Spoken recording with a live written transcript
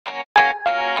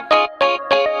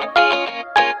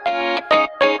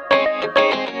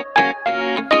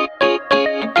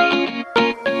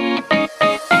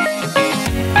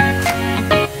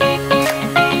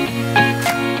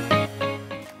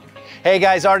Hey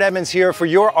guys, Art Edmonds here for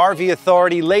your RV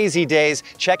Authority Lazy Days,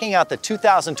 checking out the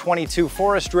 2022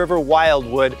 Forest River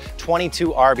Wildwood 22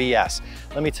 RBS.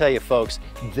 Let me tell you folks,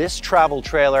 this travel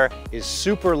trailer is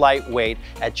super lightweight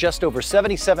at just over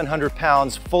 7,700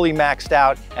 pounds, fully maxed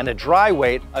out, and a dry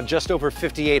weight of just over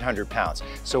 5,800 pounds.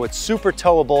 So it's super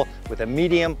towable with a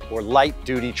medium or light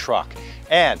duty truck.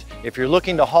 And if you're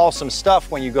looking to haul some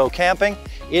stuff when you go camping,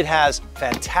 it has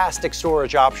fantastic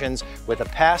storage options with a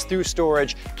pass-through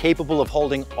storage capable of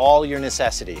holding all your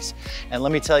necessities. And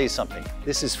let me tell you something,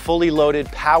 this is fully loaded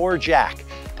power jack,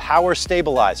 power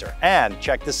stabilizer, and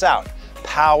check this out,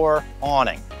 power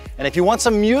awning. And if you want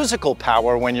some musical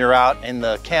power when you're out in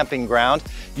the camping ground,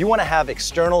 you want to have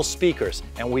external speakers,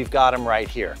 and we've got them right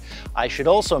here. I should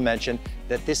also mention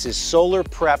that this is solar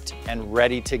prepped and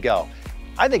ready to go.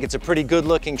 I think it's a pretty good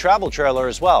looking travel trailer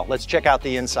as well. Let's check out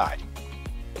the inside.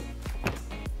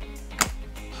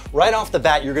 Right off the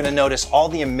bat, you're going to notice all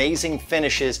the amazing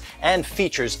finishes and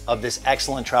features of this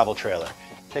excellent travel trailer.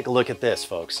 Take a look at this,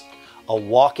 folks. A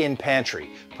walk-in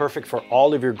pantry, perfect for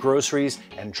all of your groceries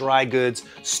and dry goods,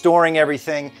 storing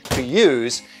everything to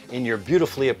use in your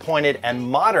beautifully appointed and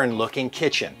modern looking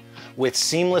kitchen. With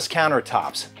seamless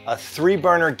countertops, a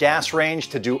 3-burner gas range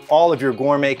to do all of your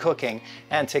gourmet cooking,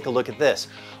 and take a look at this,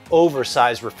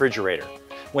 oversized refrigerator.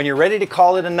 When you're ready to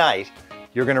call it a night,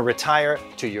 you're going to retire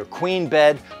to your queen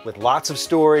bed with lots of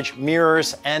storage,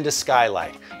 mirrors, and a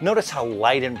skylight. Notice how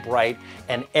light and bright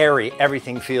and airy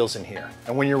everything feels in here.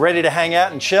 And when you're ready to hang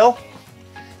out and chill,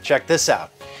 check this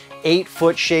out.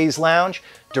 8-foot chaise lounge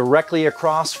directly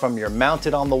across from your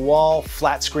mounted on the wall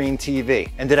flat screen TV.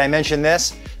 And did I mention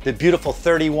this? The beautiful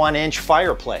 31-inch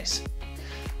fireplace.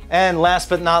 And last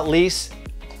but not least,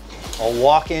 a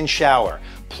walk-in shower.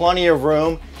 Plenty of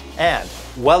room and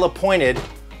well appointed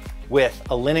with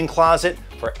a linen closet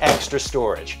for extra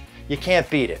storage. You can't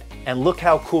beat it. And look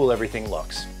how cool everything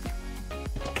looks.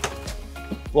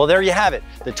 Well, there you have it,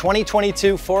 the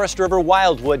 2022 Forest River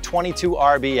Wildwood 22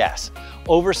 RBS.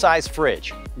 Oversized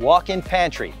fridge, walk-in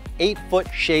pantry, 8-foot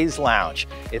chaise lounge.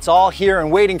 It's all here and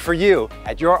waiting for you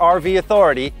at your RV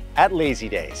Authority at Lazy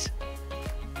Days.